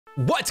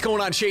What's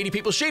going on, Shady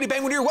People?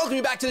 ShadyPenguinn here. Welcome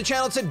you back to the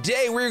channel.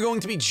 Today, we're going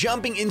to be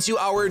jumping into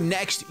our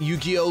next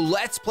Yu-Gi-Oh!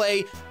 Let's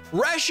Play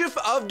Reshef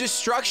of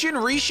Destruction.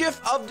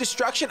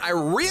 I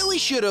really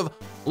should have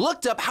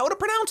looked up how to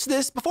pronounce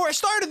this before I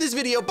started this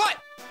video, but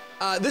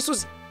this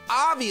was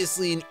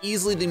obviously and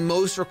easily the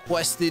most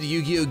requested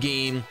Yu-Gi-Oh!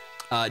 Game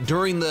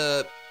during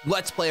the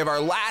Let's Play of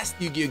our last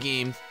Yu-Gi-Oh!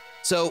 Game.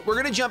 So we're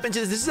gonna jump into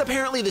this. This is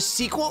apparently the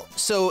sequel,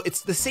 so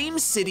it's the same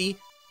city,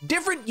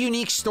 different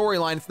unique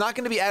storyline. It's not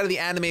gonna be out of the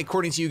anime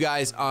according to you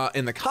guys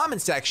in the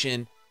comment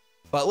section,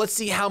 but let's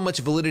see how much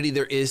validity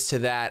there is to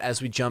that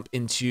as we jump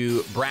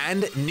into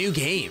brand new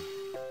game.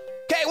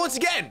 Okay, once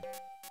again,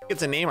 get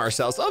to name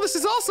ourselves. Oh, this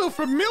is also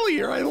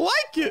familiar. I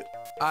like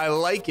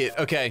it.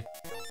 Okay,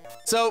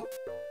 so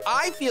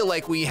I feel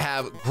like we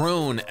have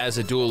grown as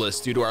a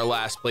duelist due to our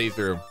last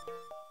playthrough.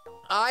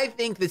 I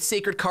think that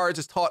Sacred Cards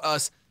has taught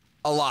us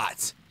a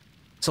lot.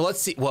 So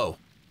let's see. Whoa.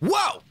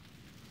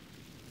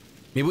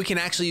 Maybe we can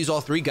actually use all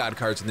 3 God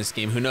cards in this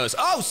game. Who knows?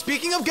 Oh,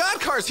 speaking of God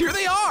cards, here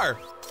they are.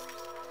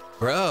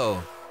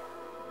 Bro.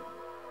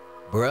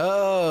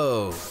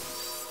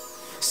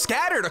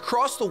 Scattered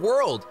across the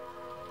world.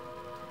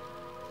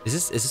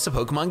 Is this a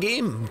Pokemon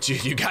game?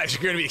 Dude, you guys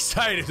are gonna be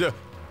excited.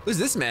 Who's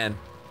this man?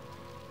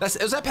 Is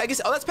that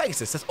Pegasus? Oh, that's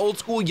Pegasus. That's old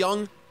school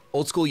young.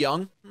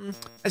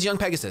 That's young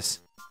Pegasus.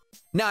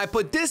 Now I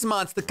put this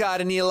monster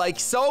card in here like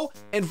so,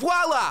 and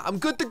voila, I'm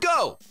good to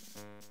go.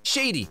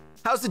 Shady,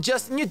 how's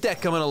adjusting your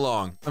deck coming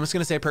along? I'm just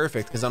gonna say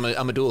perfect, because I'm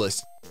a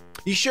duelist.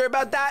 You sure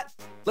about that?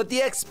 Let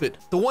the expert,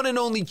 the one and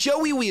only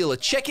Joey Wheeler,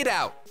 check it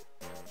out.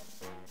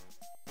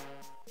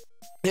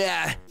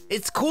 Yeah,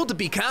 it's cool to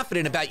be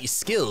confident about your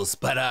skills,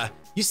 but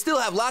you still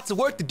have lots of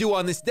work to do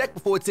on this deck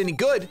before it's any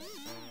good.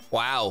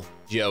 Wow,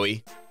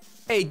 Joey.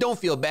 Hey, don't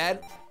feel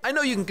bad. I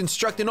know you can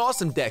construct an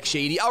awesome deck,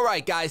 Shady. All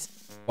right, guys.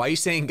 Why are you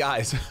saying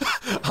guys?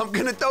 I'm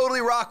gonna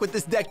totally rock with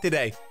this deck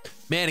today.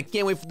 Man, I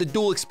can't wait for the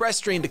Duel Express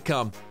train to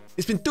come.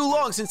 It's been too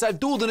long since I've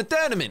dueled in a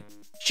tournament.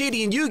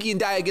 Shady and Yugi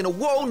and I are gonna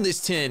won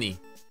this tourney.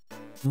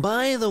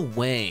 By the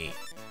way,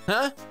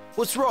 huh?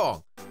 What's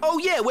wrong? Oh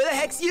yeah, where the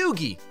heck's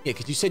Yugi? Yeah,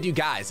 cause you said you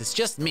guys, it's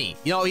just me.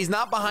 You know, he's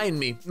not behind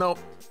me, no.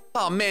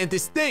 Oh man,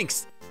 this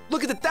stinks.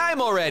 Look at the time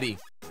already.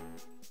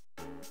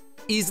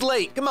 He's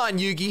late, come on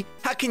Yugi.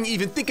 How can you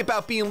even think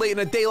about being late on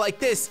a day like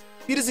this?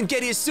 If he doesn't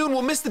get here soon,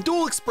 we'll miss the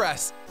Duel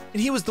Express.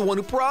 And he was the one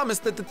who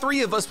promised that the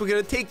 3 of us were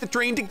gonna take the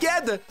train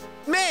together.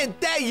 Man,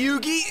 that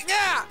Yugi,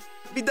 yeah!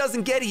 If he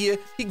doesn't get here,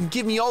 he can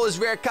give me all his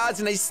rare cards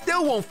and I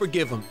still won't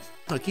forgive him.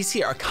 Look, he's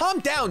here. Calm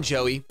down,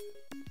 Joey.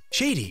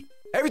 Shady,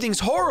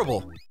 everything's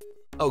horrible.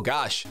 Oh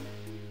gosh,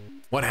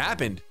 what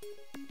happened?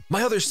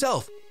 My other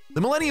self, the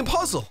Millennium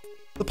Puzzle.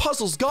 The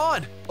puzzle's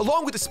gone,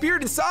 along with the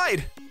spirit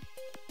inside.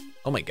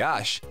 Oh my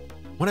gosh,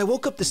 when I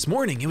woke up this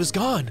morning, it was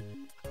gone.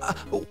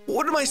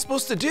 What am I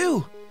supposed to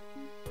do?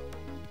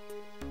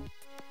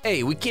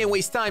 Hey, we can't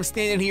waste time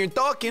standing here and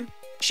talking.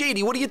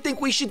 Shady, what do you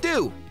think we should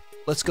do?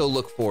 Let's go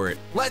look for it.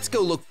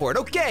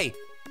 Okay,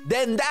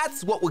 then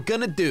that's what we're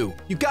gonna do.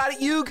 You got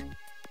it, Yug?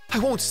 I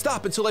won't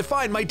stop until I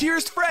find my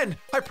dearest friend.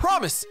 I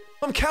promise.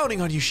 I'm counting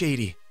on you,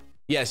 Shady.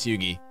 Yes,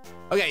 Yugi.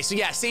 Okay, so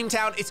yeah, same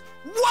town. It's,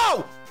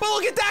 whoa! But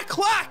look at that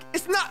clock!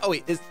 It's not, oh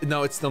wait,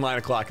 no, it's still 9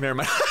 o'clock, never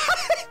mind.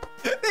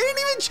 They didn't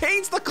even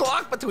change the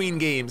clock between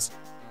games.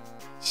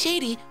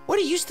 Shady, what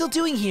are you still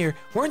doing here?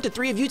 Weren't the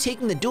 3 of you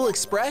taking the Duel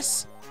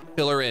Express?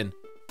 Fill her in.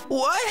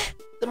 What?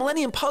 The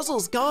Millennium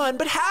Puzzle's gone,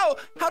 but how?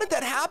 How did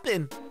that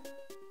happen?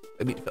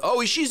 I mean, oh,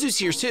 Ishizu's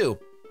here too.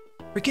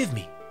 Forgive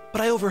me,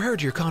 but I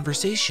overheard your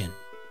conversation.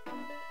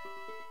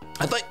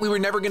 I thought we were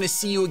never gonna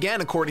see you again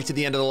according to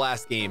the end of the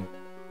last game.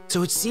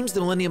 So it seems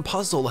the Millennium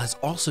Puzzle has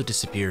also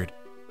disappeared.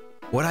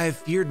 What I have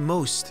feared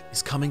most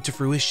is coming to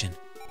fruition.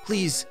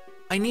 Please,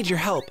 I need your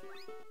help.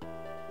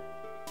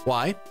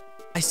 Why?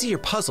 I see you're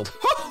puzzled.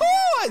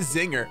 A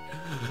zinger.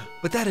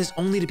 But that is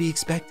only to be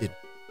expected.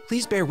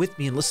 Please bear with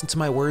me and listen to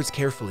my words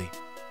carefully.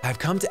 I have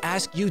come to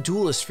ask you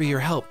duelists for your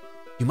help.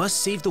 You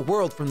must save the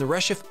world from the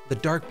Reshef, the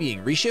dark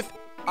being. Reshef?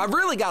 I've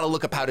really got to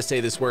look up how to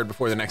say this word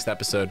before the next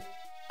episode.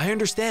 I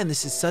understand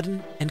this is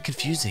sudden and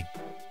confusing.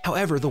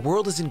 However, the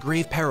world is in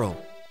grave peril.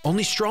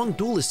 Only strong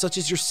duelists such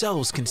as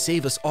yourselves can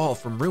save us all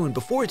from ruin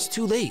before it's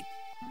too late.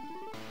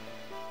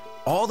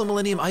 All the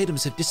Millennium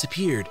items have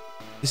disappeared.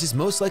 This is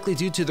most likely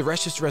due to the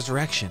Reshef's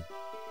resurrection.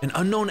 An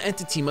unknown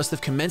entity must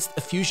have commenced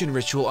a fusion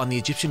ritual on the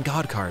Egyptian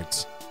god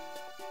cards.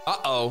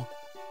 Uh-oh.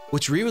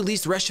 Which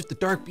re-released Reshef the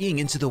Dark Being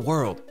into the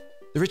world.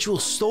 The ritual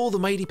stole the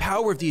mighty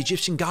power of the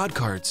Egyptian god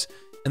cards,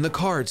 and the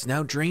cards,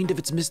 now drained of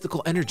its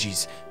mystical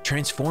energies,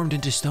 transformed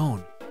into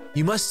stone.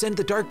 You must send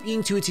the Dark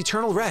Being to its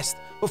eternal rest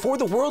before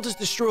the world is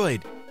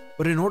destroyed.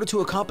 But in order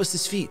to accomplish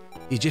this feat,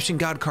 the Egyptian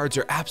god cards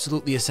are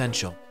absolutely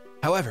essential.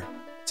 However,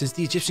 since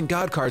the Egyptian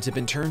god cards have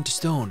been turned to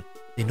stone,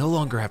 they no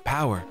longer have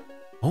power.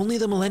 Only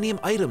the Millennium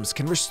items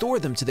can restore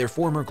them to their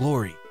former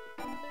glory.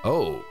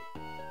 Oh.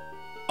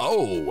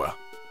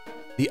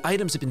 The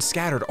items have been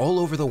scattered all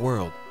over the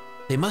world.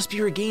 They must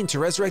be regained to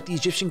resurrect the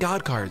Egyptian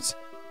god cards.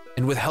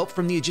 And with help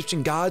from the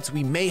Egyptian gods,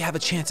 we may have a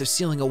chance of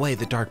sealing away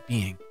the Dark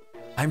Being.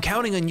 I'm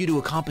counting on you to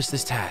accomplish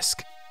this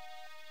task.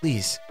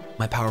 Please,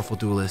 my powerful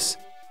duelist,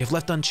 if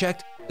left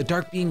unchecked, the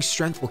dark being's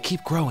strength will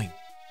keep growing.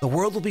 The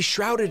world will be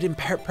shrouded in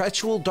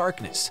perpetual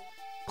darkness.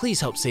 Please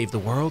help save the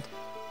world.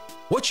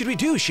 What should we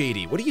do,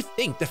 Shady? What do you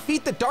think?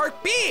 Defeat the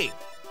dark being!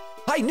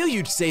 I knew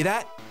you'd say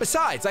that.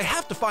 Besides, I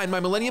have to find my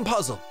Millennium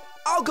Puzzle.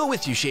 I'll go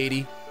with you,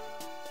 Shady.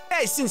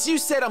 Hey, since you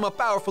said I'm a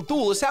powerful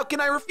duelist, how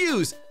can I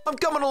refuse? I'm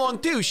coming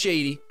along too,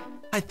 Shady.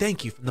 I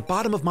thank you from the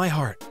bottom of my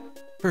heart.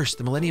 First,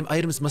 the Millennium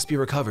items must be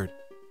recovered.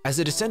 As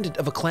a descendant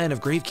of a clan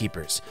of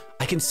gravekeepers,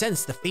 I can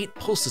sense the faint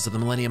pulses of the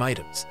Millennium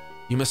items.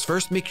 You must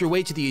first make your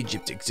way to the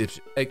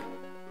exhibition?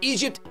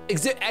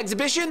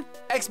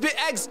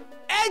 Eggs!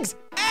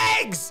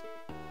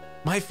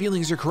 My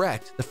feelings are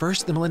correct. The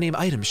first of the Millennium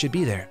items should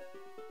be there.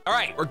 All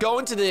right, we're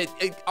going to the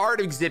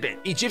art exhibit,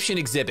 Egyptian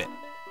exhibit.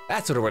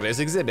 That's what it is,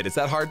 exhibit. Is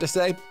that hard to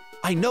say?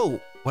 I know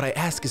what I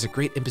ask is a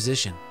great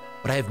imposition,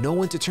 but I have no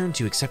one to turn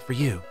to except for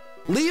you.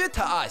 Leave it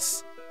to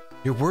us.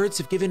 Your words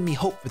have given me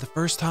hope for the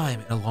first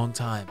time in a long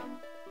time.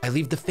 I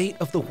leave the fate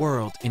of the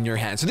world in your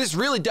hands. So this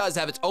really does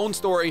have its own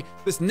story.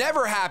 This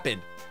never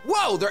happened.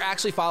 Whoa, they're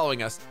actually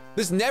following us.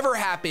 This never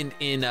happened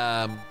in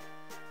the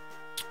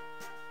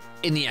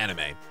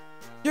anime.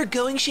 You're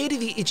going, Shady.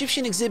 The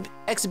Egyptian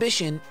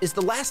exhibition is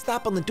the last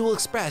stop on the Duel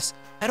Express.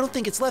 I don't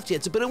think it's left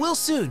yet, but it will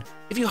soon.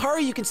 If you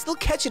hurry, you can still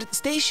catch it at the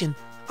station.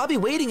 I'll be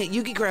waiting at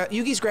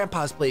Yugi's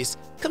grandpa's place.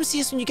 Come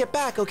see us when you get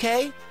back,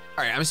 okay?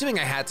 All right, I'm assuming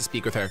I had to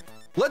speak with her.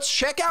 Let's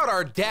check out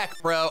our deck,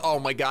 bro. Oh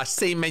my gosh,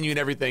 same menu and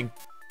everything.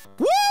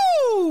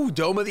 Woo!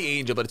 Dome of the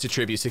Angel, but it's a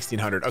tribute,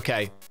 1600.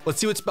 Okay, let's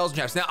see what spells and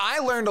traps. Now, I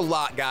learned a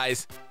lot,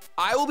 guys.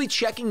 I will be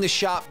checking the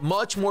shop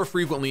much more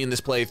frequently in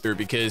this playthrough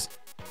because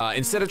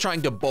instead of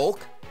trying to bulk,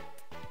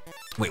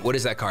 wait, what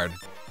is that card?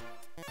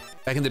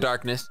 Back in the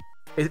darkness.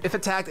 If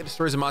attacked, it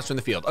destroys a monster in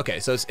the field. Okay,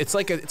 so it's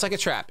like a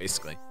trap,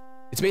 basically.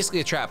 It's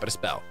basically a trap, but a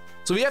spell.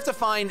 So we have to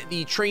find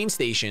the train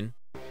station.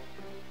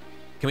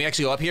 Can we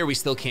actually go up here? We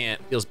still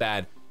can't. Feels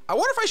bad. I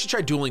wonder if I should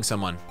try dueling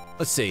someone.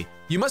 Let's see.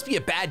 You must be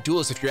a bad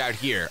duelist if you're out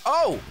here.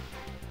 Oh!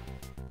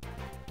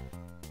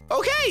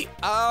 Okay,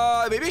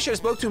 maybe I should have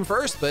spoke to him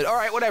first, but all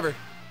right, whatever.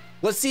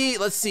 Let's see.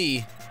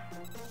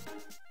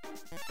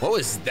 What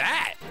was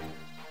that?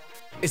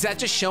 Is that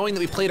just showing that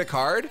we played a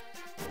card?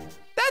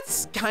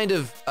 That's kind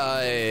of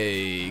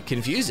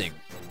confusing.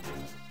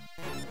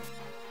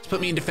 Let's put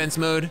me in defense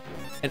mode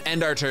and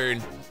end our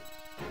turn.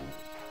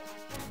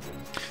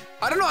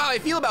 I don't know how I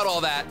feel about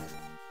all that.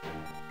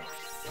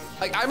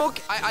 Like, I'm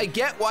okay. I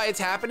get why it's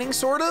happening,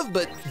 sort of,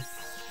 but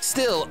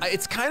still,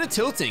 it's kind of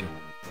tilting.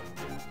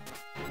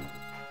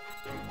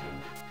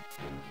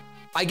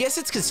 I guess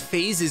it's because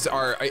phases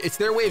are, it's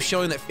their way of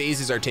showing that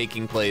phases are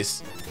taking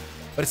place,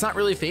 but it's not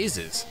really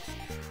phases.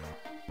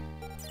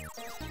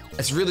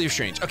 It's really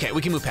strange. Okay,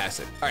 we can move past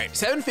it. All right,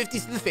 750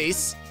 to the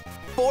face,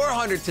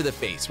 400 to the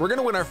face. We're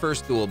gonna win our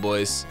first duel,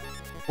 boys.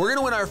 We're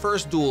gonna win our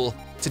first duel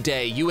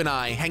today, you and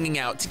I hanging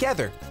out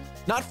together.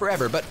 Not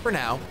forever, but for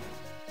now.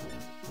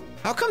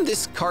 How come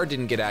this card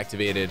didn't get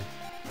activated?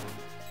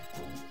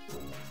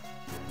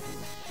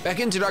 Back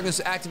into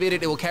darkness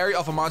activated, it will carry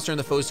off a monster in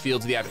the foe's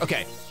field to the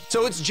okay,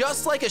 so it's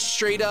just like a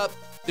straight up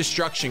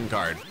destruction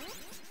card.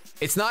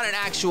 It's not an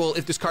actual,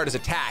 if this card is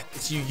attacked,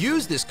 it's you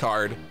use this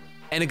card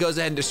and it goes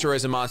ahead and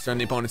destroys a monster on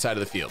the opponent's side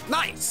of the field.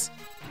 Nice.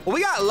 Well,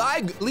 we got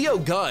Leo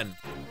Gun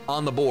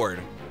on the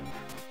board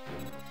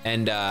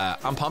and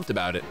I'm pumped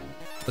about it.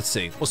 Let's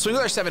see, we'll swing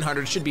with our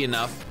 700, should be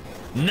enough.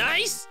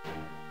 Nice.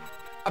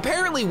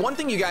 Apparently, one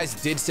thing you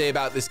guys did say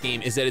about this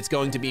game is that it's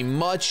going to be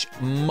much,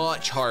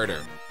 much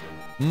harder.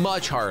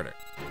 Much harder.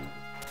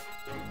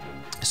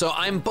 So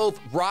I'm both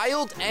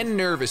riled and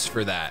nervous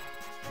for that.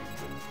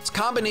 It's a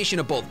combination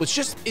of both, which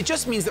it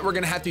just means that we're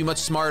gonna have to be much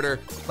smarter.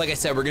 Like I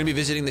said, we're gonna be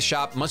visiting the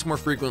shop much more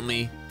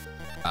frequently.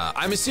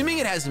 I'm assuming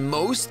it has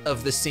most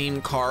of the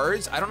same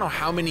cards. I don't know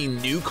how many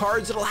new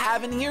cards it'll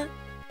have in here,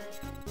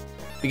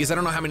 because I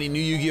don't know how many new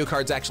Yu-Gi-Oh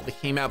cards actually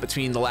came out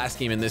between the last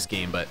game and this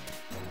game, but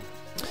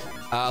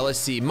let's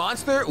see.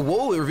 Monster,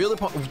 whoa, it revealed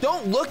the opponent.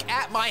 Don't look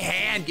at my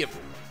hand, you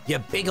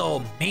big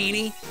old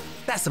meanie.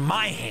 That's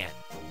my hand.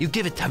 You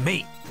give it to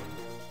me.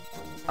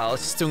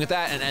 Let's just swing with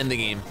that and end the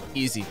game.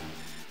 Easy.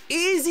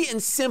 Easy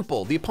and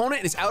simple. The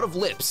opponent is out of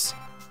lips.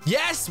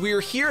 Yes, we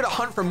are here to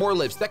hunt for more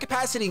lips. That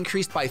capacity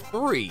increased by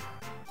 3.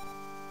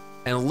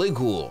 And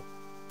Ligul.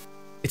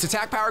 Its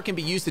attack power can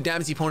be used to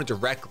damage the opponent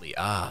directly.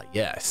 Ah,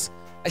 yes.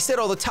 I said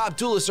all the top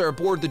duelists are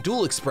aboard the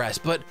Duel Express,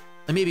 but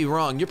I may be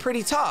wrong. You're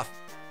pretty tough.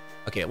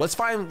 Okay, let's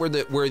find where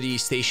the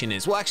station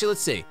is. Well, actually,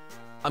 let's see.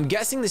 I'm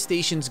guessing the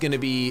station's gonna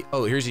be,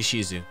 oh, here's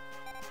Ishizu.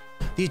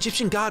 The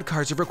Egyptian god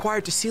cards are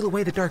required to seal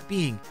away the dark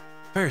being.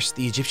 First,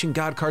 the Egyptian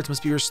god cards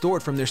must be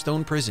restored from their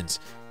stone prisons.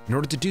 In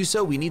order to do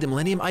so, we need the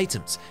Millennium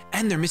items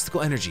and their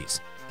mystical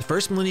energies. The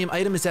first Millennium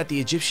item is at the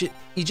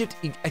Egypt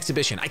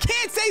exhibition. I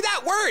can't say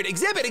that word!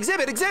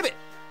 Exhibit!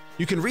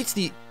 You can reach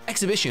the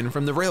exhibition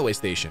from the railway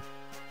station.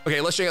 Okay,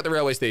 let's check out the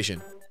railway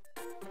station.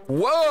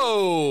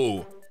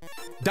 Whoa!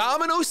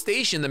 Domino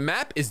Station, the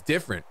map is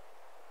different.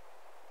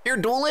 You're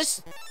a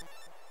duelist?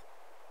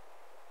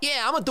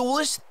 Yeah, I'm a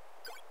duelist.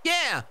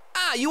 Yeah,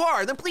 you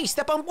are, then please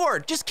step on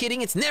board. Just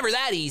kidding, it's never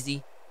that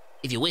easy.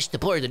 If you wish to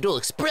board the Duel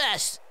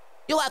Express,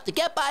 you'll have to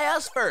get by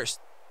us first.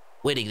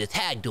 Winning the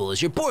tag duel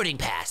is your boarding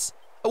pass.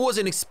 I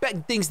wasn't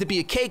expecting things to be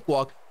a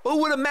cakewalk, but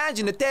would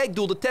imagine a tag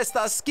duel to test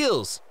our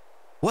skills.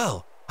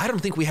 Well, I don't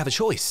think we have a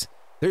choice.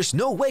 There's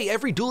no way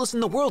every duelist in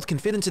the world can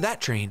fit into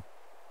that train.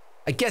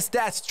 I guess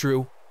that's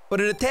true,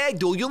 but in a tag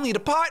duel, you'll need a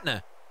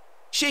partner.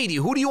 Shady,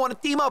 who do you want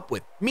to team up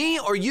with? Me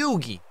or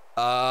Yugi?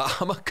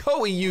 I'm gonna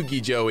go with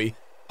Yugi, Joey.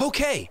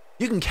 Okay,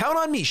 you can count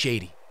on me,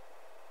 Shady.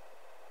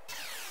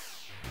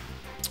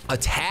 A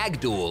tag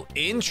duel,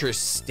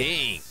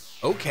 interesting.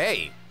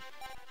 Okay.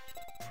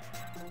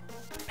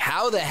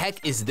 How the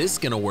heck is this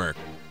gonna work?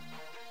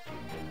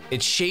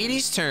 It's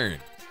Shady's turn.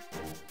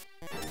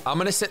 I'm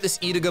gonna set this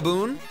Ida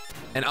Gaboon,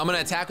 and I'm gonna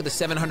attack with the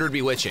 700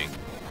 Bewitching.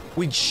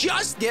 We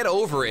just get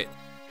over it.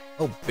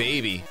 Oh,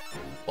 baby.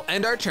 We'll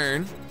end our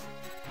turn.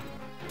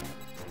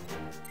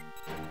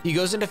 He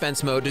goes in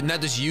defense mode. Now,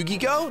 does Yugi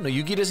go? No,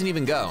 Yugi doesn't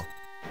even go.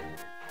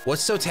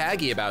 What's so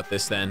taggy about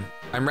this, then?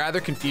 I'm rather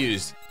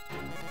confused.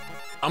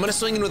 I'm gonna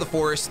swing in with a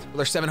Forest, with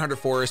our 700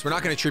 Forest. We're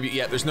not gonna tribute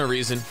yet, there's no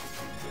reason.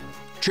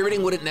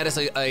 Tributing wouldn't net us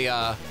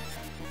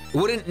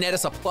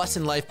a plus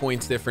in life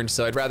points difference,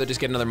 so I'd rather just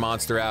get another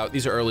monster out.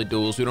 These are early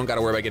duels. We don't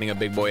gotta worry about getting a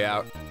big boy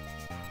out.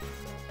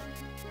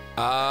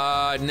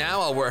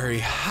 Now I'll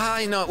worry.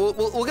 I know,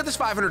 we'll get this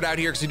 500 out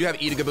here because we do have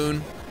Ida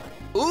Gaboon.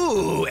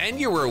 Ooh, and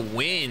you were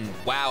wind.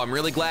 Wow, I'm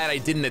really glad I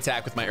didn't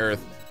attack with my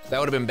Earth. That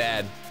would have been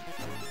bad.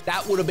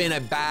 That would have been a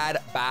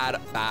bad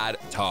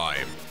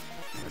time.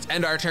 Let's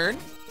end our turn.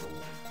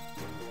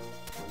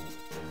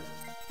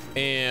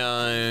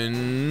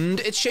 And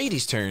it's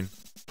Shady's turn.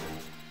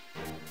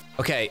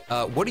 Okay,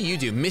 what do you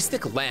do?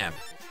 Mystic Lamp.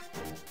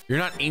 You're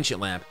not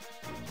Ancient Lamp.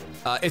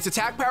 Its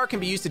attack power can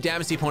be used to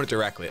damage the opponent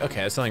directly.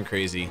 Okay, that's nothing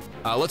crazy.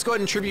 Let's go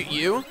ahead and tribute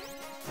you.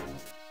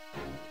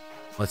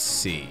 Let's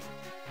see.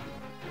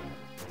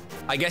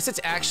 I guess it's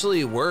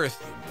actually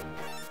worth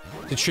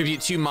to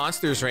tribute 2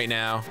 monsters right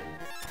now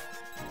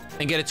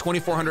and get a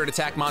 2400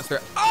 attack monster.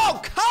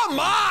 Oh, come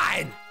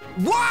on!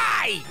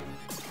 Why?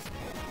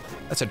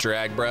 That's a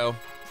drag, bro.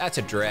 That's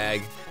a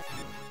drag.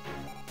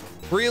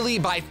 Really,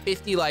 by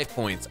 50 life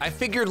points. I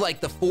figured like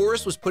the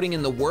Forest was putting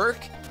in the work.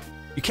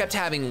 You kept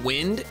having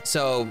wind,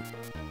 so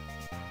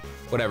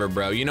whatever,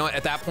 bro. You know what,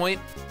 at that point,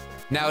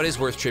 now it is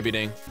worth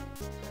tributing.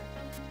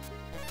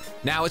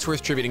 Now it's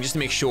worth tributing just to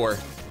make sure.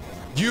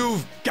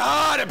 You've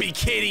gotta be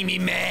kidding me,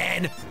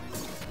 man.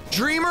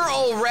 Dreamer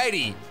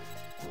already.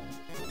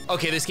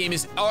 Okay, this game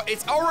is,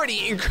 it's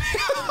already,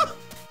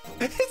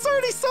 it's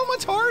already so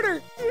much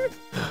harder.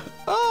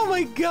 Oh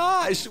my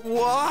gosh,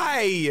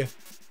 why?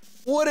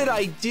 What did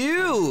I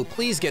do?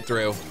 Please get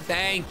through.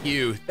 Thank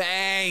you,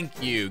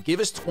 thank you. Give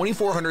us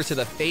 2400 to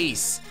the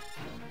face.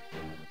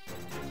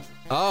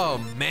 Oh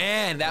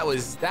man, that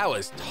was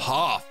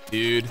tough,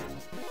 dude.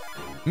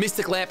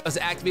 Mystic Lamp is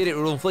activated, it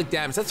will inflict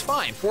damage. That's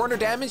fine, 400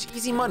 damage,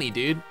 easy money,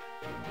 dude.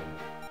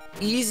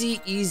 Easy,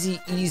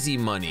 easy, easy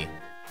money.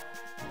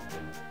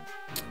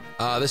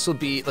 This will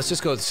be, let's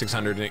just go with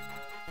 600. Go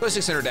with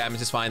 600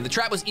 damage, it's fine. The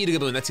trap was Ida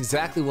Gaboon, that's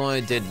exactly why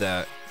I did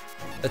that.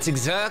 That's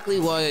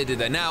exactly why I did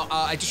that. Now,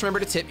 I just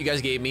remembered a tip you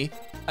guys gave me.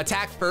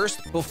 Attack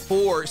first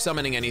before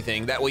summoning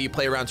anything. That way you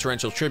play around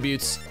torrential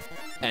tributes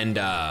and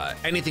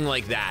anything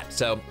like that.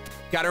 So,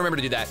 gotta remember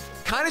to do that.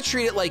 Kind of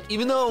treat it like,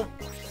 even though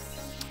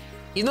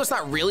it's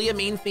not really a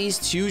main phase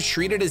 2,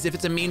 treat it as if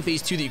it's a main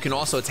phase 2 that you can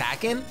also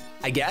attack in,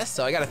 I guess.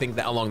 So I gotta think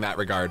that along that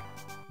regard.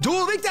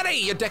 Duel victory!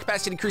 Your deck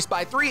capacity increased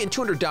by 3 and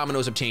 200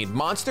 dominoes obtained.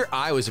 Monster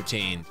Eye was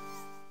obtained.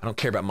 I don't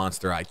care about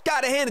Monster Eye.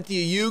 Gotta hand it to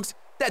you, Yugs.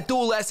 That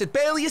duel lasted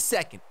barely a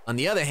second. On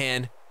the other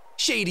hand,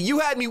 Shady, you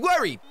had me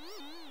worried.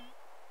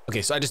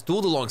 Okay, so I just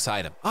dueled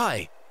alongside him.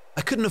 I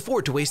couldn't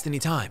afford to waste any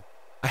time.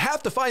 I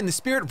have to find the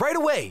spirit right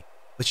away.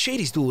 But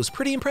Shady's duel was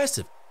pretty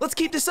impressive. Let's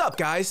keep this up,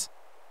 guys.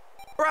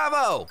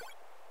 Bravo!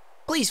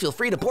 Please feel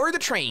free to board the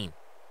train.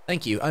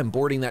 Thank you, I'm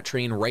boarding that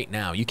train right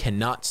now. You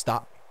cannot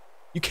stop me.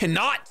 You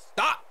cannot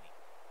stop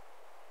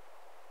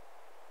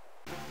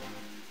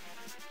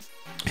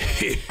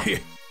me.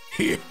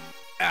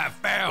 I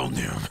found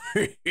him.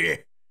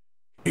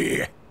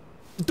 The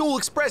Duel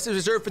Express is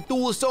reserved for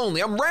duelists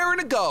only. I'm raring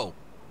to go.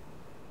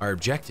 Our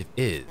objective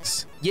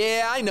is,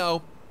 yeah, I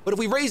know, but if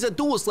we raise the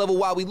duelist level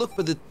while we look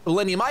for the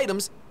Millennium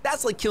items,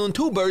 that's like killing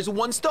 2 birds with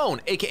 1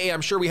 stone, aka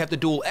I'm sure we have to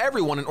duel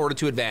everyone in order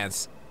to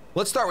advance.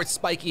 Let's start with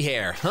spiky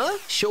hair, huh?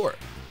 Sure.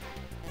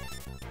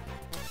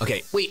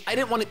 Okay, wait,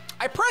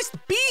 I pressed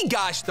B,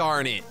 gosh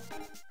darn it.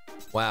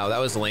 Wow, that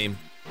was lame.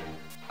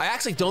 I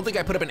actually don't think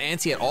I put up an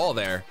ante at all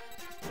there.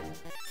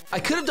 I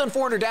could have done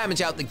 400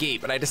 damage out the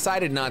gate, but I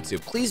decided not to.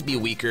 Please be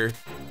weaker.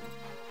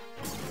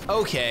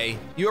 Okay,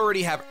 you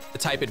already have a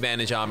type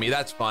advantage on me,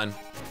 that's fun.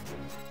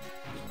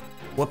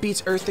 What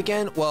beats Earth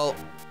again? Well,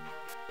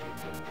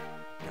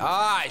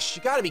 gosh,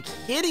 you gotta be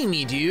kidding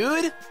me,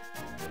 dude.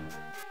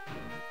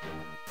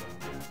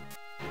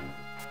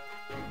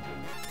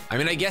 I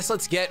mean, I guess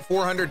let's get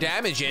 400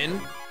 damage in,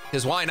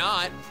 because why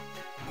not?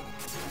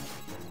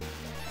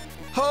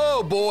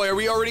 Oh boy, are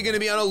we already gonna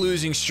be on a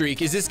losing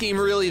streak? Is this game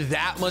really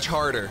that much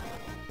harder?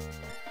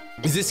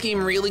 Is this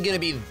game really gonna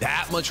be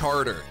that much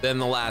harder than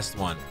the last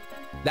one?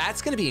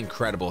 That's gonna be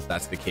incredible if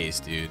that's the case,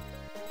 dude.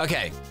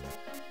 Okay,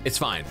 it's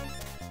fine.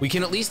 We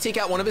can at least take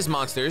out one of his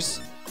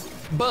monsters.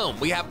 Boom,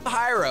 we have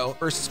Pyro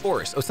versus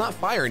Forest. Oh, it's not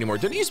fire anymore.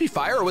 Didn't it used to be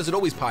fire or was it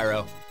always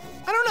Pyro?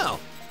 I don't know.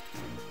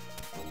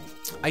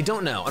 I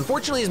don't know.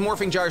 Unfortunately, his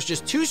morphing jar is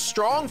just too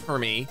strong for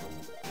me.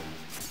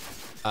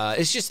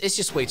 It's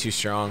just way too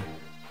strong.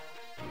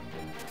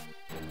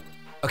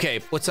 Okay,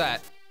 what's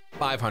that?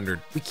 500.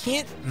 We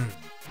can't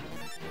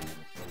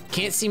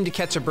seem to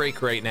catch a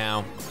break right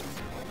now.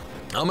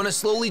 I'm gonna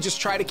slowly just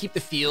try to keep the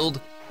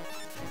field,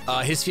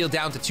 his field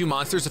down to 2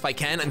 monsters if I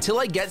can, until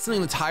I get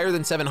something that's higher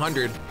than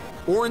 700,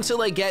 or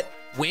until I get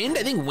wind.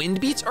 I think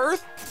wind beats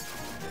earth.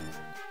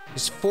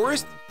 Because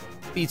forest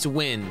beats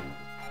wind.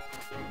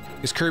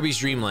 Is Kirby's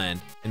Dreamland,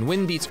 and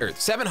wind beats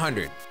earth.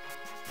 700.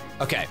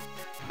 Okay,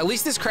 at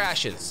least this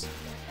crashes.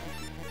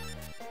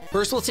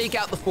 First we'll take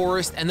out the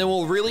forest, and then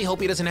we'll really hope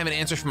he doesn't have an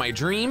answer for my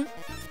dream.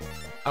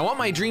 I want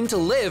my dream to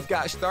live,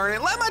 gosh darn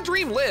it. Let my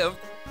dream live.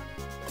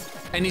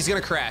 And he's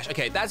gonna crash.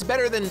 Okay, that's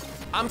better than,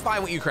 I'm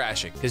fine with you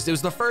crashing, because it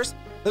was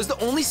the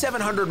only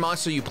 700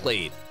 monster you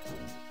played.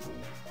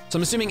 So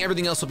I'm assuming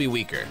everything else will be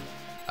weaker.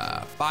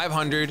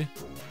 500,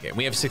 okay,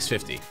 we have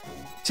 650.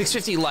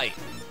 650 light.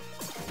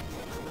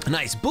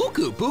 Nice,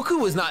 Buku. Buku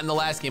was not in the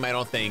last game, I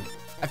don't think.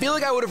 I feel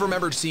like I would have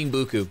remembered seeing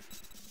Buku.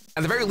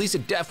 At the very least,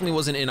 it definitely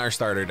wasn't in our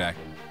starter deck.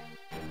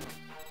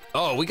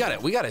 Oh, we got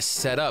it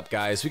set up,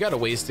 guys. We got a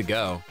ways to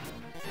go.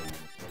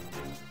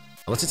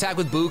 Let's attack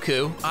with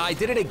Buku. I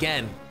did it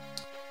again.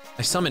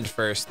 I summoned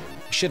first.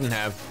 I shouldn't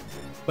have.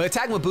 But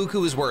attacking with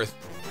Buku is worth,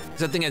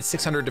 because that thing had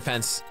 600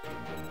 defense.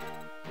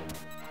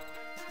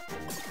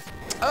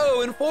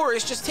 Oh, and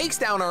Forest just takes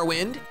down our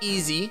wind.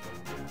 Easy.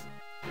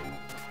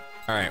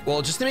 All right,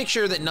 well, just to make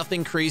sure that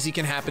nothing crazy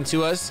can happen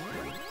to us,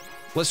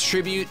 let's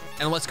tribute,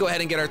 and let's go ahead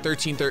and get our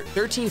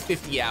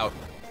 1350 out.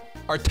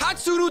 Our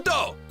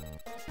Tatsunuto!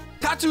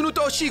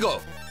 Tatsunuto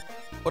Shigo!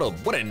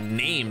 What a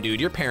name,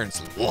 dude. Your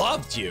parents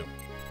loved you.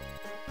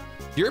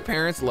 Your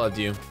parents loved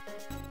you.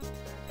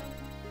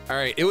 All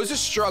right, it was a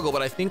struggle,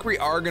 but I think we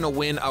are gonna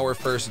win our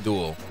first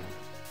duel.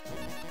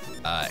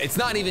 It's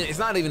not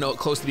even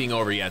close to being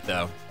over yet,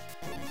 though.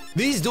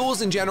 These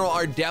duels in general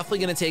are definitely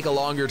gonna take a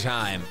longer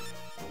time.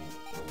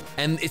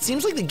 And it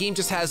seems like the game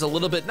just has a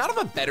little bit, not of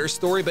a better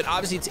story, but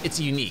obviously it's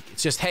unique.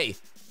 It's just, hey,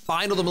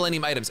 find all the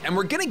Millennium items. And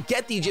we're gonna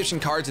get the Egyptian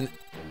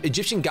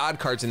God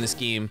cards in this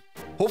game.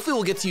 Hopefully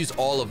we'll get to use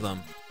all of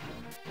them.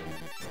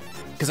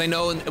 Because I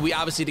know we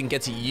obviously didn't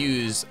get to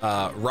use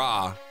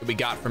Ra that we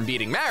got from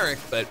beating Marek,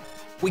 but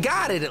we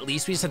got it at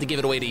least. We just had to give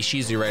it away to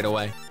Ishizu right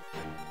away,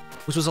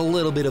 which was a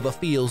little bit of a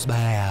feels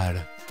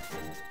bad.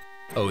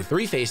 Oh,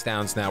 3 face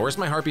downs now. Where's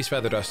my Harpy's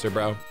Feather Duster,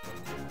 bro?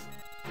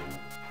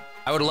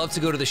 I would love to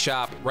go to the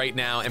shop right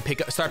now and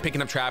start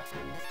picking up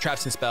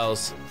traps and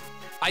spells.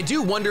 I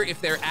do wonder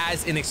if they're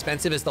as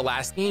inexpensive as the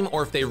last game,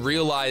 or if they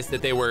realized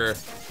that they were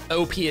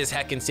OP as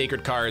heck in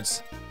sacred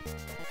cards.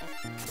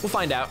 We'll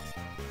find out.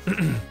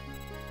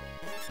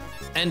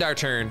 End our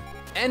turn.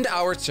 End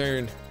our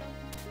turn.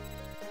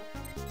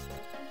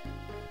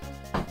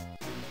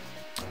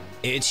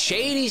 It's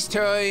Shady's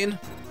turn.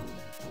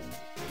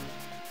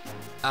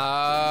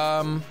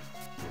 I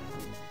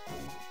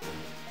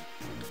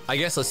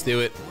guess let's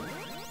do it.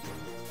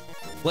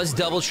 Let's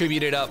double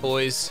tribute it up,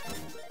 boys.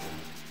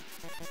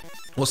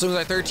 We'll swing with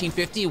our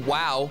 1350,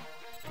 wow.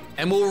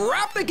 And we'll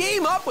wrap the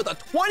game up with a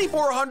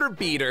 2400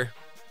 beater.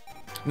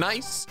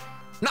 Nice.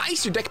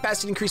 Nice, your deck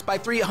capacity increased by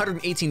 3,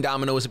 118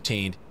 domino was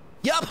obtained.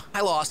 Yup,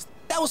 I lost.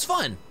 That was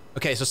fun.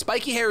 Okay, so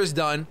spiky hair is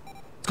done.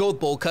 Let's go with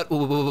bowl cut.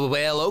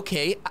 Well,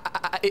 okay,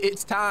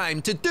 it's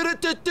time to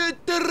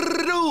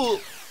do.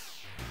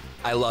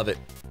 I love it.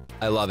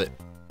 I love it.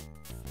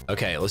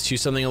 Okay, let's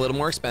choose something a little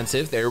more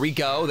expensive. There we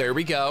go, there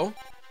we go.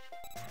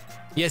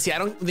 Yeah, see, I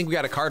don't think we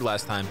got a card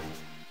last time.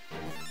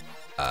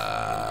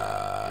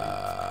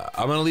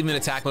 I'm gonna leave him in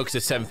attack mode because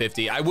it's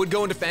 750. I would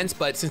go in defense,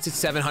 but since it's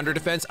 700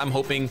 defense, I'm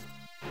hoping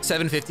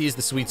 750 is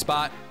the sweet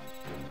spot.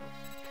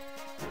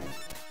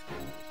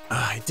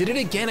 I did it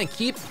again, I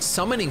keep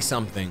summoning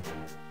something.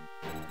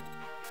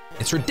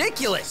 It's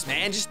ridiculous,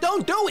 man, just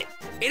don't do it.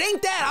 It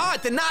ain't that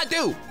hard to not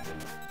do.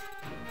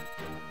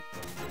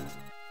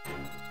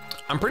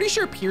 I'm pretty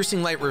sure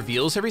Piercing Light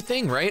reveals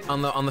everything, right?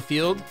 On the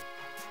field.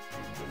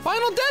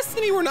 Final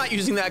Destiny, we're not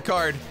using that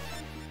card.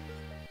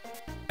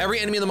 Every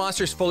enemy of the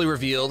monster is fully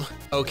revealed.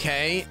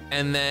 Okay,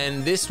 and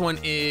then this one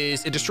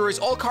is, it destroys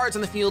all cards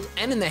on the field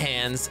and in the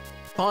hands.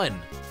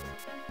 Fun.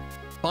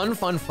 Fun,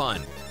 fun,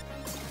 fun.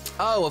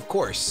 Oh, of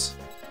course.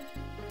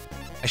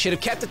 I should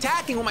have kept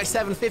attacking with my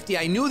 750.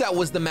 I knew that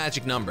was the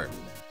magic number.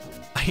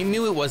 I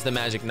knew it was the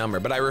magic number,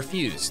 but I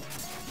refused.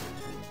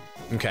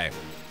 Okay.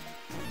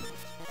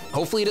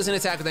 Hopefully he doesn't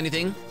attack with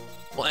anything.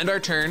 We'll end our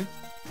turn.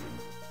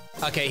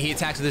 Okay, he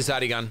attacks with the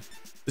Zadygon.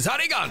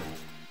 Zadygon!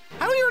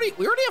 How do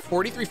we already have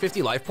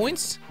 4350 life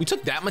points? We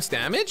took that much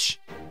damage?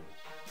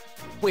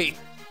 Wait,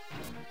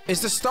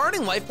 is the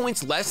starting life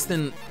points less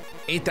than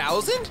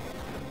 8,000?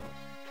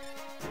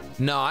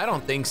 No, I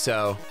don't think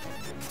so.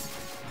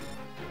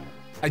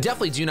 I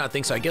definitely do not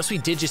think so. I guess we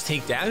did just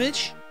take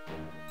damage.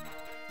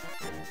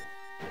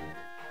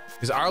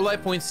 Because our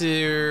life points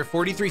are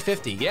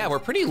 4,350. Yeah, we're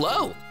pretty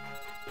low.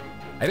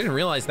 I didn't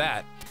realize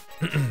that.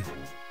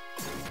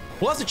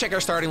 We'll have to check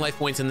our starting life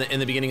points in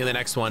the beginning of the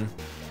next one,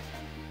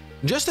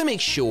 just to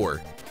make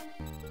sure.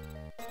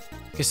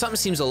 Because something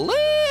seems a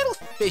little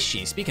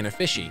fishy. Speaking of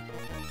fishy,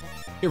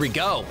 here we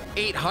go.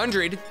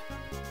 800.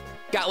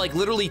 Got like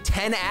literally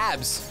 10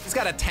 abs. He's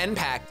got a 10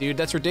 pack, dude.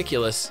 That's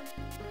ridiculous.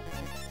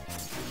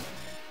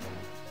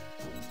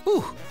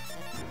 Whew.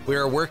 We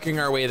are working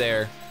our way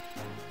there.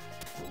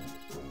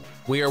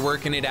 We are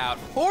working it out.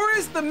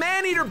 Horus the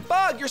man-eater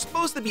bug. You're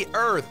supposed to be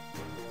Earth.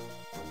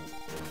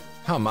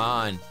 Come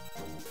on.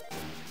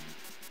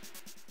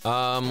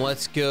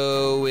 Let's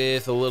go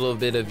with a little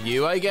bit of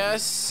you, I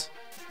guess.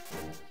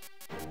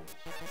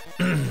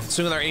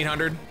 Swing with our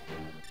 800.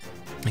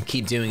 I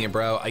keep doing it,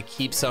 bro. I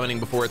keep summoning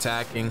before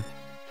attacking.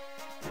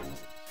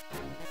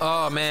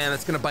 Oh man,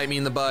 that's gonna bite me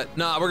in the butt.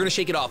 Nah, we're gonna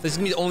shake it off. This is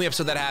gonna be the only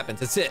episode that happens.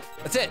 That's it.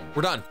 That's it.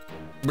 We're done.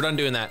 We're done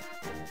doing that.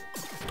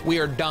 We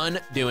are done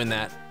doing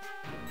that.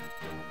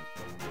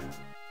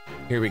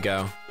 Here we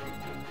go.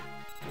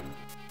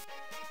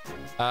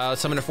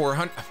 Let's summon a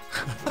 400.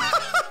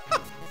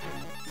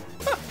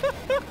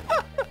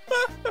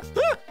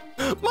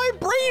 My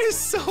brain is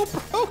so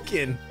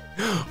broken.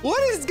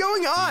 What is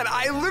going on?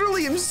 I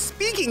literally am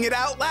speaking it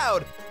out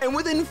loud, and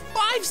within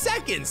 5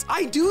 seconds,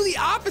 I do the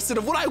opposite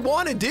of what I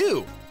want to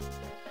do.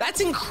 That's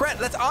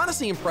incredible. That's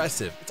honestly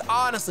impressive. It's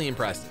honestly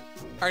impressive.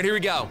 All right, here we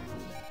go.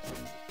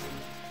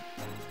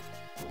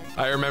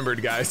 I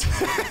remembered, guys.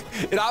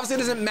 It obviously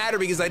doesn't matter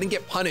because I didn't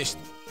get punished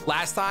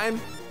last time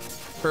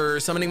for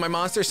summoning my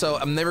monster, so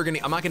I'm not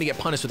gonna get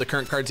punished with the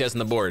current cards he has on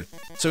the board.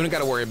 So we don't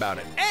gotta worry about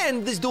it.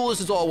 And this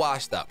duelist is all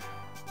washed up.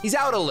 He's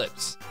out of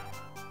lips.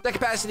 Deck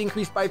capacity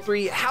increased by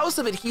 3. House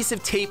of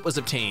Adhesive Tape was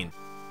obtained.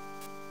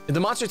 If the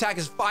monster attack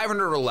is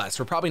 500 or less,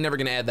 we're probably never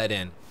gonna add that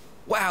in.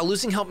 Wow,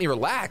 losing helped me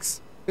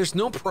relax. There's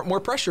no more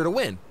pressure to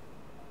win.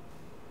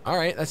 All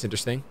right, that's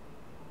interesting.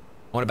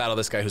 I wanna battle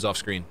this guy who's off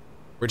screen.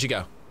 Where'd you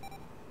go?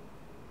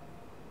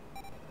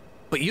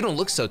 But you don't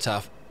look so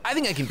tough. I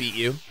think I can beat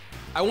you.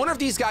 I wonder if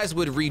these guys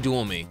would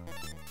reduel me.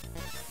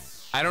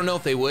 I don't know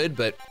if they would,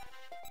 but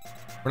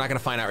we're not gonna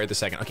find out right this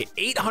second. Okay,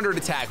 800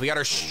 attack. We got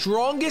our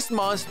strongest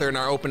monster in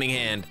our opening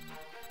hand.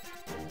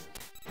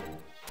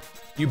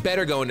 You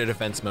better go into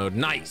defense mode.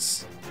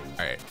 Nice.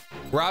 All right,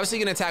 we're obviously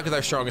gonna attack with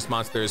our strongest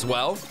monster as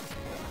well.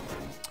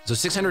 So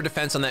 600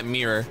 defense on that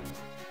mirror.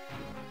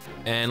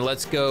 And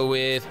let's go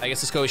with, I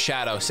guess let's go with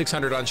Shadow.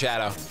 600 on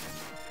Shadow.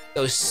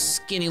 Those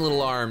skinny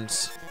little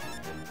arms.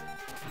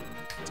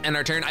 And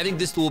our turn. I think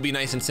this duel will be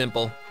nice and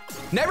simple.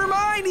 Never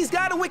mind, he's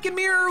got a Wicked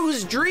Mirror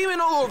who's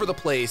dreaming all over the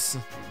place.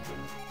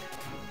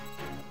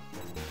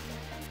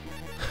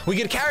 We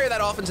could carry that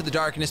off into the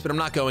darkness, but I'm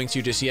not going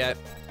to just yet.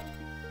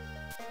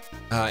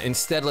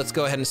 Instead, let's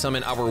go ahead and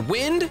summon our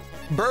Wind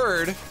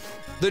Bird,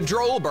 the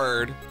Droll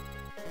Bird,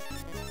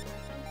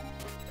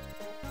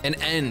 and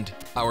end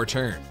our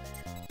turn.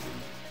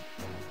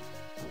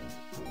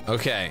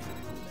 Okay.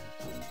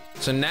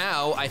 So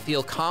now I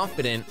feel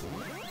confident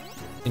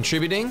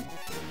contributing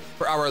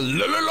for our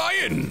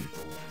Lion.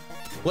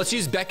 Let's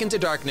use Beckon to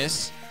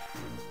Darkness.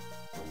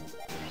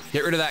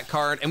 Get rid of that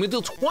card, and we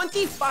deal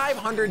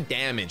 2,500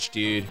 damage,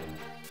 dude.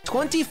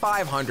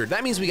 2,500.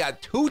 That means we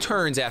got 2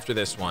 turns after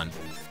this one.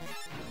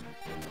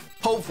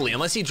 Hopefully,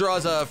 unless he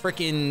draws a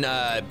freaking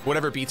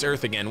whatever beats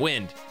Earth again,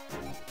 Wind.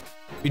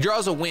 If he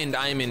draws a Wind,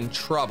 I am in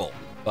trouble,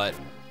 but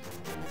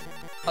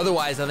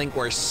otherwise, I think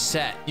we're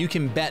set. You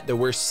can bet that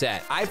we're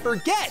set. I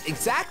forget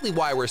exactly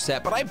why we're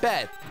set, but I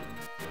bet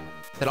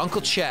that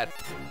Uncle Chet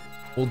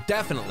will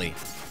definitely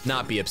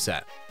not be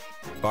upset.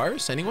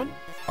 Bars, anyone?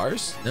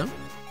 Bars, no?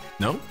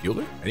 No,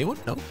 Bueller, anyone?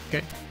 No,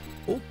 okay,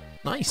 cool,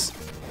 nice.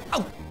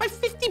 Oh, my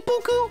 50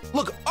 buku?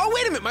 Look, oh,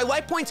 wait a minute, my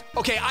life points.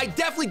 Okay, I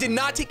definitely did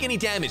not take any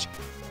damage.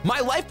 My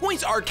life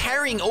points are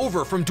carrying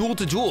over from duel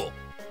to duel.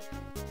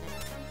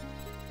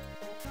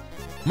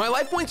 My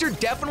life points are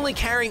definitely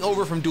carrying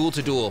over from duel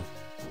to duel.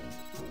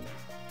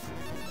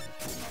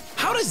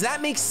 How does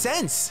that make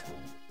sense?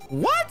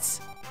 What?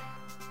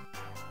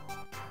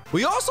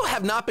 We also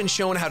have not been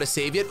shown how to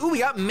save yet. Ooh, we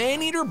got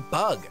Man-Eater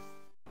Bug.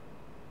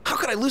 How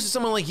could I lose to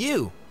someone like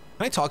you?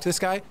 Can I talk to this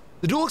guy?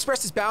 The Duel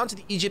Express is bound to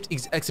the Egypt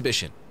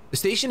exhibition. The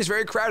station is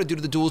very crowded due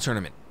to the duel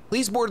tournament.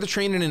 Please board the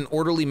train in an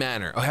orderly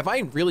manner. Oh, have I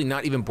really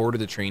not even boarded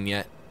the train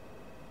yet?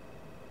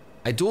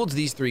 I dueled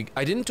these 3.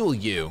 I didn't duel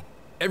you.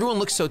 Everyone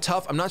looks so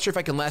tough. I'm not sure if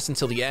I can last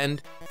until the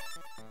end.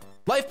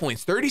 Life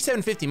points,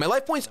 3750. My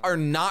life points are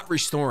not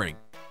restoring.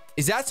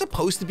 Is that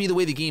supposed to be the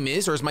way the game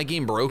is, or is my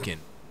game broken?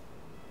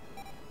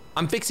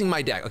 I'm fixing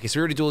my deck. Okay, so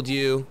we already dueled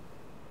you.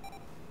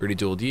 Already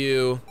dueled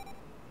you.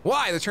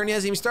 Why? The tourney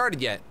hasn't even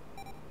started yet.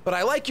 But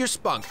I like your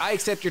spunk. I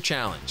accept your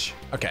challenge.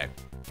 Okay.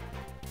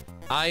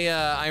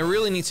 I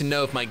really need to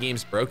know if my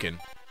game's broken.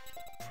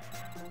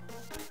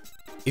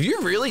 If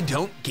you really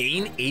don't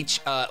gain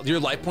your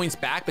life points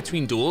back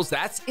between duels,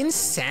 that's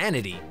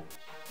insanity.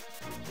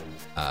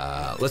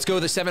 Let's go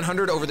with the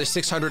 700 over the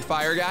 600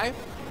 fire guy.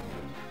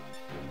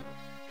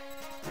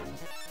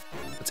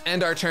 Let's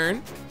end our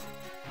turn.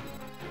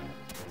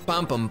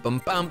 Bum bum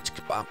bum bum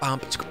chicka bum bum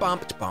chicka bum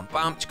chicka bum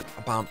bum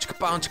chicka bum chicka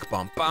bum chicka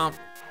bum bum.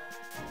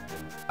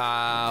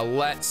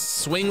 Let's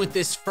swing with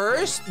this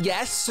first.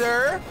 Yes,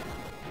 sir.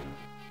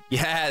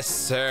 Yes,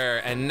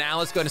 sir. And now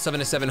let's go to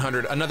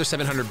 700, another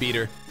 700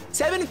 beater.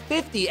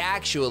 750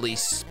 actually,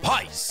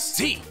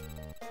 spicy.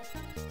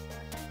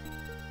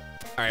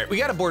 All right, we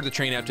gotta board the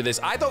train after this.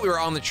 I thought we were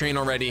on the train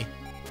already.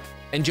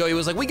 And Joey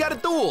was like, we got a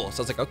duel.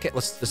 So I was like, okay,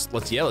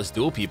 let's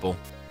duel people.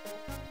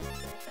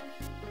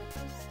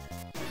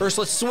 First,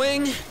 let's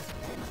swing.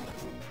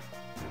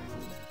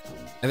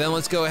 And then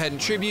let's go ahead and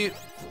tribute.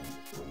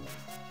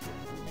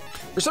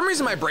 For some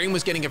reason, my brain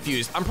was getting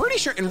confused. I'm pretty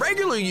sure in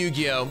regular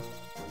Yu-Gi-Oh!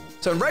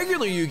 So in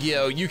regular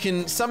Yu-Gi-Oh! You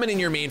can summon in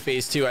your main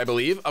phase too, I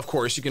believe. Of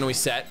course, you can always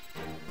set.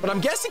 But I'm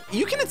guessing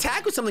you can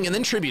attack with something and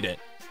then tribute it.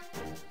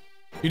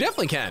 You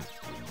definitely can.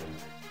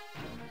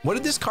 What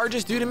did this card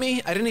just do to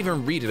me? I didn't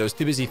even read it. I was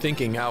too busy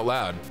thinking out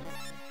loud.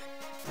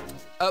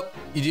 Oh,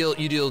 you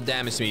deal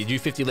damage to me. You do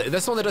 50 lips.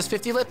 That's the one that does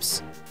 50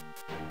 lips?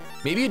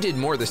 Maybe you did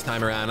more this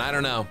time around. I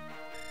don't know.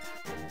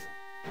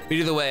 But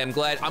either way, I'm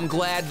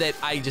glad that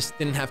I just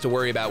didn't have to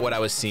worry about what I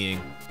was seeing.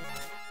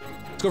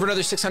 Let's go for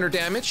another 600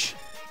 damage.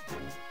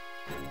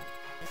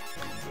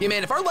 Yeah,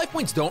 man, if our life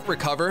points don't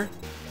recover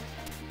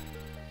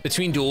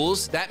between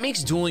duels, that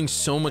makes dueling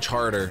so much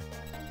harder.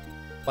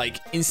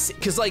 Like,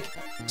 because like,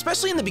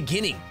 especially in the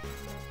beginning,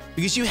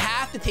 because you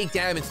have to take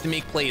damage to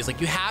make plays. Like,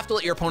 you have to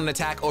let your opponent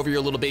attack over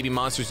your little baby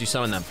monsters you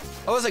summon them.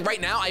 I was like,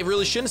 right now, I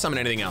really shouldn't summon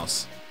anything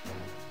else.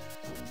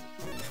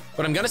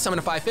 But I'm gonna summon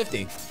a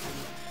 550.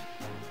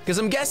 Because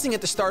I'm guessing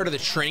at the start of the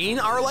train,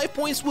 our life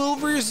points will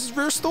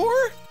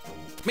restore?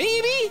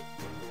 Maybe?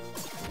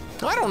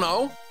 I don't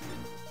know.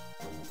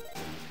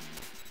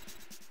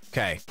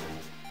 Okay.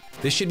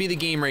 This should be the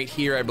game right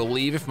here, I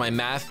believe, if my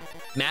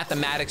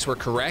mathematics were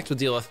correct. We'll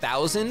deal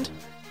 1,000,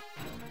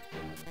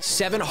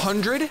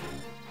 700,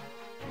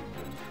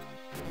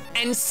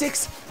 and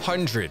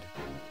 600.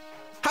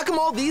 How come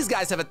all these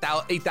guys have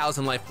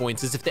 8,000 life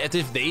points as if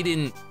they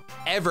didn't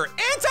ever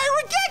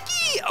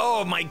anti-Regeki?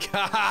 Oh my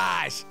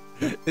gosh.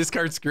 This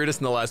card screwed us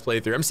in the last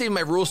playthrough. I'm saving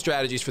my rule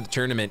strategies for the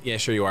tournament. Yeah,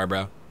 sure you are,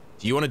 bro.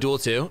 Do you want to duel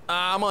too?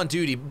 I'm on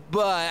duty,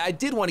 but I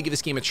did want to give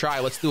this game a try.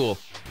 Let's duel.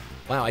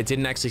 Wow, I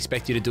didn't actually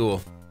expect you to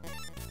duel.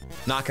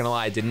 Not gonna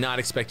lie, I did not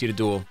expect you to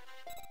duel.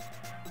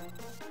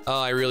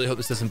 Oh, I really hope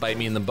this doesn't bite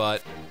me in the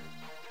butt.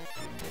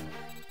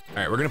 All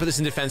right, we're gonna put this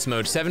in defense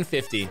mode.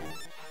 750.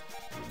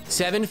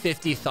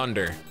 750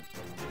 Thunder.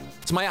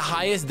 It's my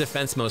highest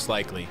defense, most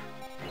likely.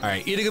 All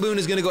right, Itagaboon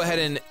is gonna go ahead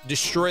and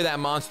destroy that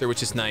monster,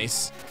 which is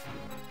nice.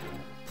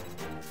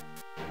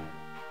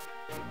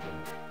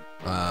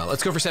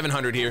 Let's go for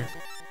 700 here.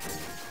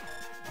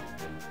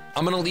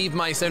 I'm gonna leave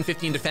my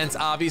 750 in defense,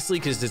 obviously,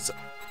 because it's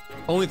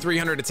only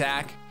 300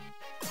 attack.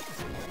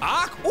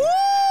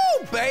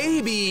 Ooh,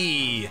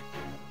 baby!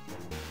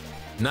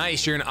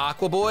 Nice, you're an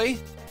Aqua Boy?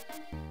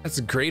 That's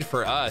great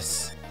for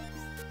us.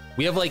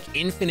 We have like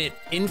infinite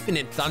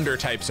Thunder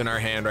types in our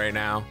hand right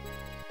now.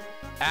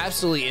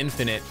 Absolutely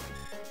infinite.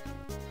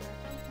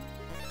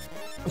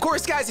 Of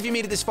course, guys, if you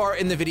made it this far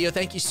in the video,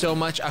 thank you so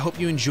much. I hope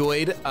you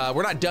enjoyed.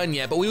 We're not done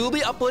yet, but we will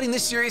be uploading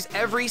this series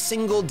every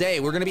single day.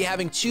 We're gonna be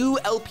having 2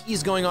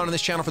 LPs going on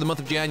this channel for the month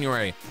of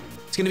January.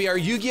 It's gonna be our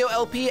Yu-Gi-Oh!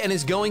 LP, and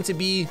it's going to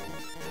be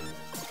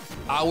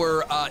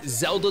our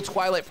Zelda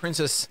Twilight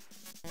Princess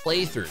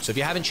playthrough. So if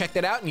you haven't checked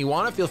that out and you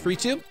wanna, feel free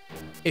to.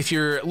 If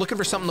you're looking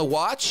for something to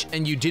watch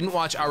and you didn't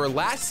watch our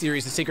last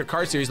series, the Sacred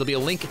Card series, there'll be a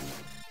link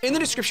in the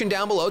description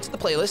down below to the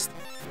playlist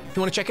if you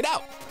wanna check it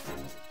out.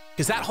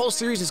 Because that whole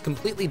series is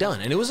completely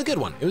done, and it was a good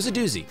one. It was a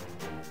doozy.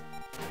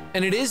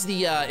 And it is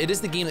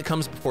the game that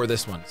comes before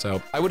this one, so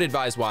I would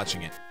advise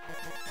watching it.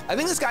 I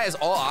think this guy is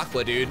all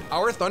Aqua, dude.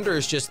 Our Thunder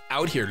is just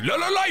out here. La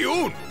la la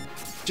yoon!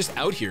 Just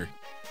out here.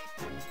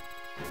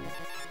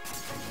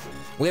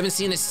 We haven't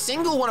seen a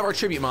single one of our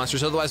tribute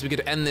monsters, otherwise we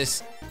could end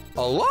this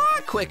a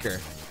lot quicker.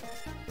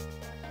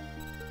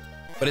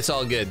 But it's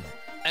all good.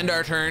 End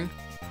our turn.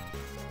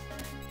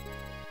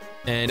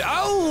 And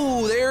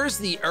oh, there's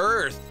the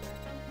Earth.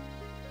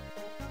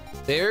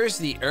 There's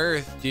the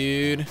Earth,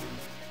 dude.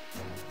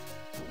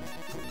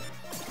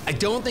 I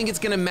don't think it's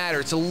gonna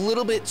matter. It's a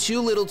little bit too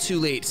little too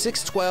late.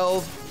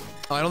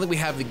 612. Oh, I don't think we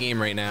have the game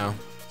right now.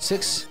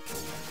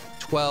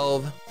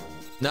 612.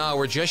 No,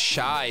 we're just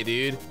shy,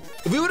 dude.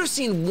 If we would have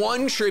seen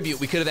one tribute,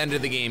 we could have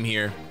ended the game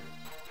here.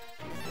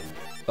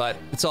 But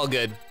it's all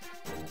good.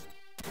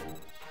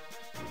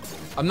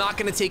 I'm not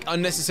gonna take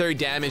unnecessary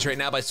damage right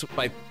now by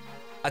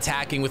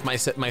attacking with my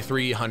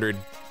 300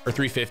 or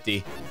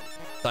 350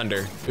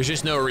 Thunder. There's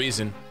just no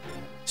reason.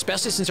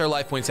 Especially since our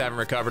life points haven't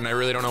recovered, and I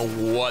really don't know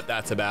what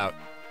that's about.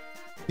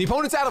 The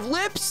opponent's out of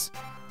lips.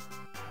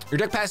 Your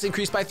deck pass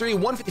increased by 3.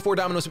 154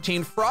 dominoes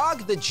obtained.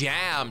 Frog the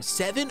Jam.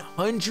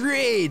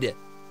 700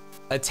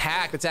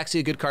 attack. That's actually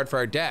a good card for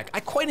our deck. I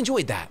quite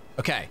enjoyed that.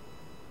 Okay.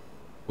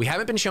 We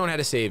haven't been shown how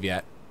to save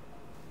yet.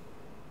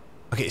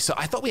 Okay, so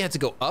I thought we had to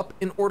go up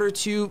in order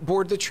to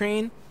board the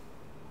train.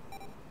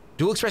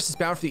 Dual Express is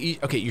bound for the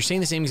okay, you're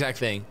saying the same exact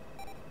thing.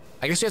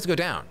 I guess we have to go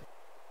down.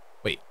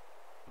 Wait,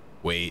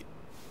 Wait.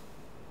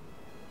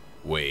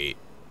 Wait.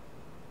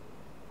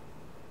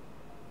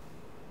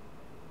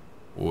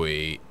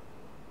 Wait.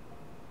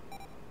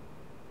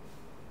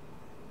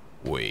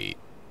 Wait.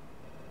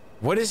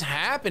 What is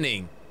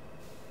happening?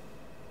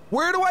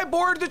 Where do I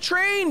board the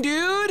train,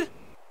 dude?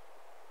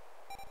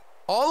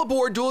 All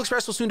aboard, Dual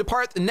Express will soon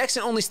depart. The next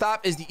and only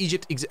stop is the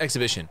Egypt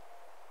exhibition.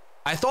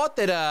 I thought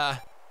that,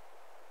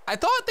 I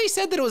thought they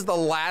said that it was the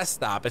last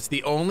stop. It's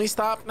the only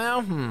stop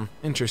now?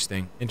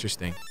 Interesting,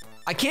 interesting.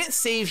 I can't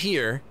save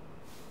here.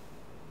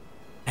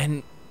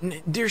 And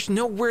there's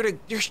nowhere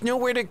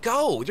to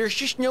go. There's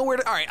just nowhere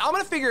to, all right, I'm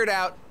gonna figure it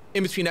out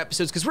in between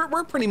episodes because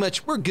we're pretty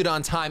much, we're good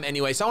on time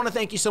anyway. So I wanna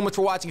thank you so much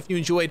for watching. If you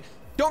enjoyed,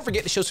 don't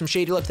forget to show some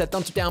shady love, that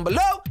thumbs up down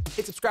below.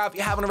 Hit subscribe if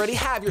you haven't already.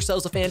 Have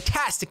yourselves a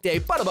fantastic day,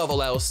 but above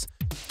all else,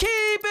 keep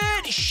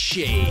it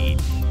shady.